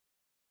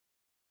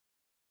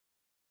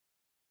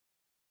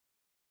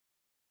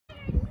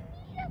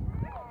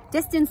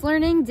Distance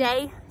learning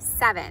day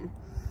 7.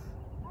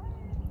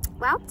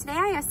 Well, today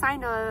I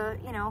assigned a,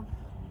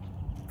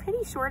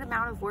 pretty short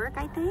amount of work,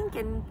 I think,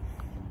 and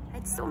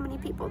so many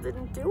people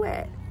didn't do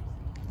it.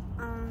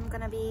 I'm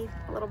gonna be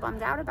a little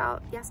bummed out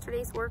about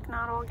yesterday's work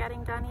not all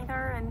getting done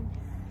either, and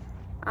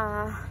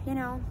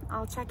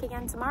I'll check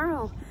again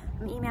tomorrow.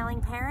 I'm emailing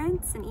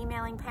parents,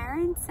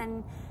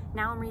 and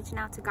now I'm reaching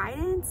out to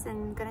guidance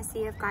and gonna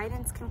see if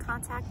guidance can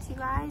contact you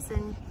guys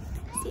and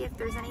see if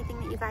there's anything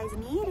that you guys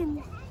need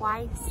and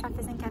why stuff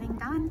isn't getting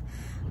done.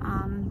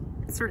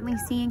 Certainly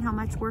seeing how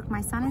much work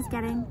my son is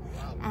getting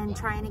and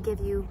trying to give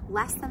you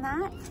less than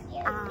that,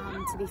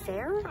 to be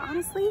fair,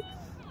 honestly.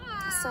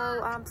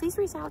 So please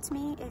reach out to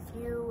me if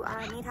you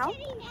need help.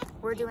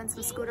 We're doing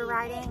some scooter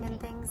riding and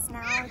things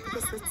now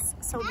because it's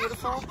so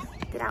beautiful.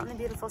 Get out in the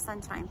beautiful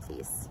sunshine,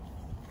 please.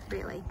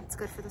 Really, it's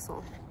good for the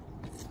soul.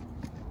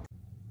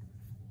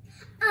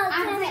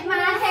 I'll take my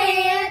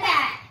hair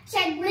back,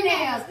 check my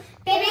nails.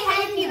 Baby,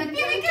 how you feeling?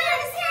 Feeling good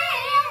as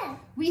hell.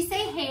 We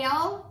say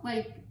hail,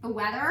 like the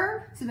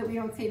weather, so that we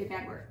don't say the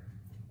bad word.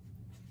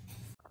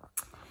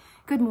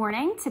 Good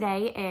morning.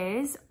 Today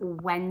is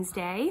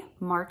Wednesday,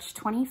 March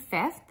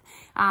 25th.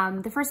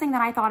 The first thing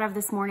that I thought of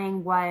this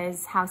morning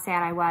was how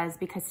sad I was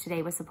because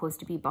today was supposed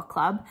to be book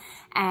club.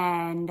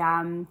 And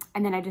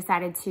then I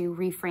decided to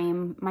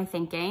reframe my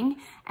thinking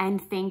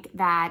and think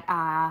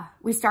that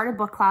we started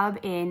book club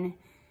in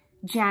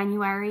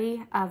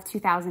January of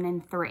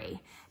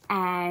 2003.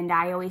 And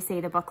I always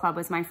say the book club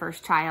was my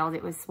first child.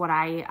 It was what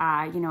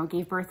I,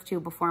 gave birth to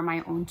before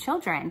my own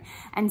children.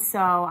 And so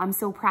I'm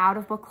so proud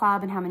of book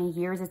club and how many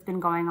years it's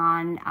been going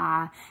on.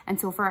 And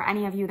so for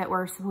any of you that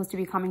were supposed to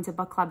be coming to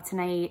book club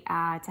tonight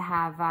to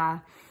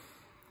have,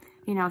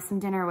 some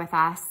dinner with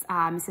us,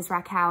 Mrs.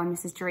 Raquel and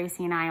Mrs.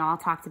 Geraci and I all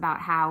talked about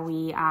how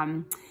we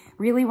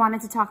really wanted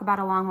to talk about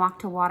A Long Walk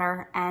to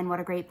Water and what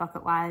a great book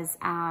it was,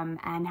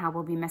 and how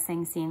we'll be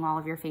missing seeing all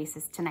of your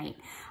faces tonight.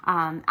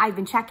 I've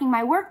been checking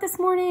my work this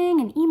morning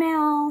and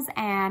emails,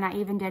 and I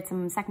even did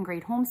some second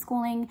grade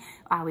homeschooling.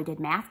 We did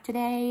math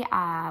today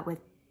with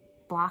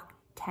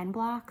 10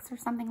 blocks or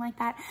something like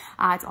that.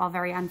 It's all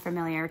very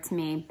unfamiliar to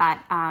me, but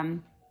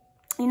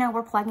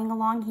we're plugging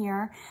along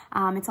here.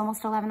 It's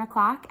almost 11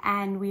 o'clock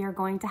and we are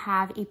going to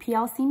have a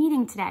PLC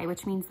meeting today,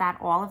 which means that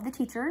all of the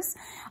teachers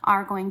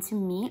are going to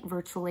meet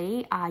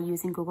virtually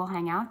using Google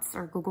Hangouts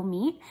or Google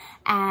Meet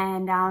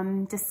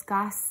and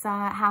discuss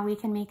how we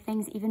can make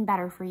things even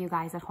better for you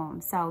guys at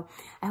home. So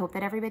I hope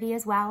that everybody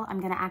is well. I'm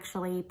going to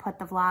actually put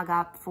the vlog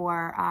up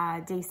for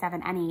day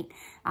 7 and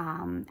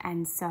 8.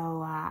 And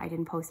so I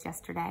didn't post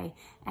yesterday,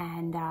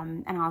 and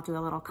I'll do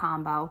a little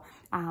combo.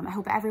 I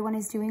hope everyone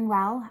is doing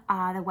well.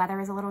 The weather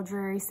is a little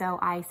dreary, so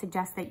I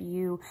suggest that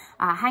you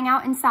hang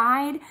out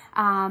inside.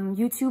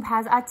 YouTube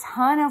has a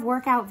ton of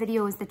workout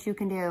videos that you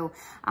can do,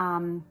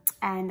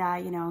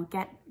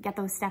 get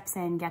those steps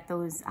in, get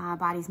those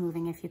bodies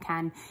moving if you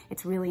can.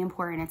 It's really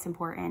important. It's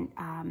important,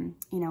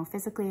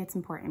 physically, it's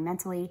important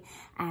mentally,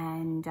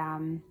 and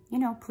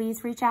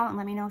please reach out and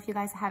let me know if you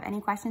guys have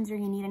any questions or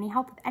you need any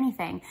help with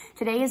anything.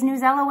 Today is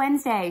Newsella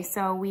Wednesday,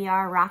 so we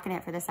are rocking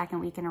it for the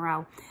second week in a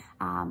row.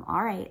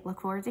 All right,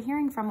 look forward to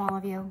hearing from all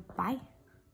of you. Bye.